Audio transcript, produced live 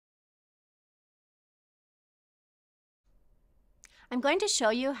I'm going to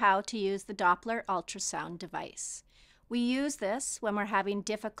show you how to use the Doppler ultrasound device. We use this when we're having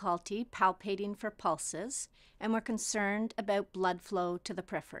difficulty palpating for pulses and we're concerned about blood flow to the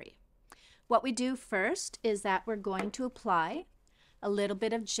periphery. What we do first is that we're going to apply a little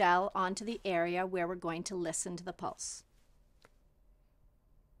bit of gel onto the area where we're going to listen to the pulse.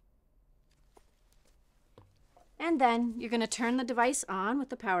 And then you're going to turn the device on with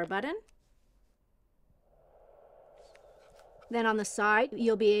the power button. Then on the side,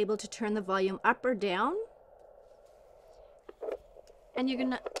 you'll be able to turn the volume up or down. And you're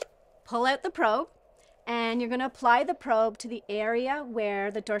going to pull out the probe, and you're going to apply the probe to the area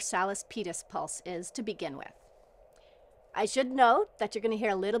where the dorsalis pedis pulse is to begin with. I should note that you're going to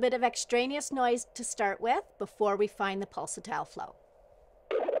hear a little bit of extraneous noise to start with before we find the pulsatile flow.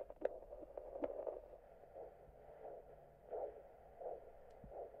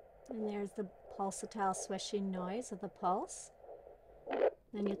 And there's the pulsatile swishing noise of the pulse.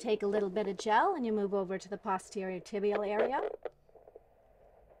 Then you take a little bit of gel and you move over to the posterior tibial area.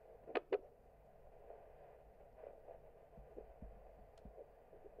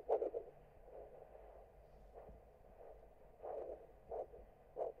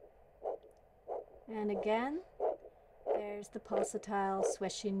 And again, there's the pulsatile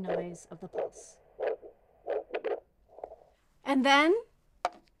swishing noise of the pulse. And then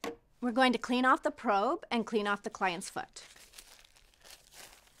we're going to clean off the probe and clean off the client's foot.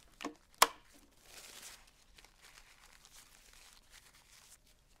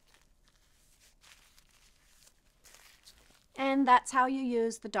 And that's how you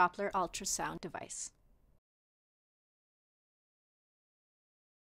use the Doppler ultrasound device.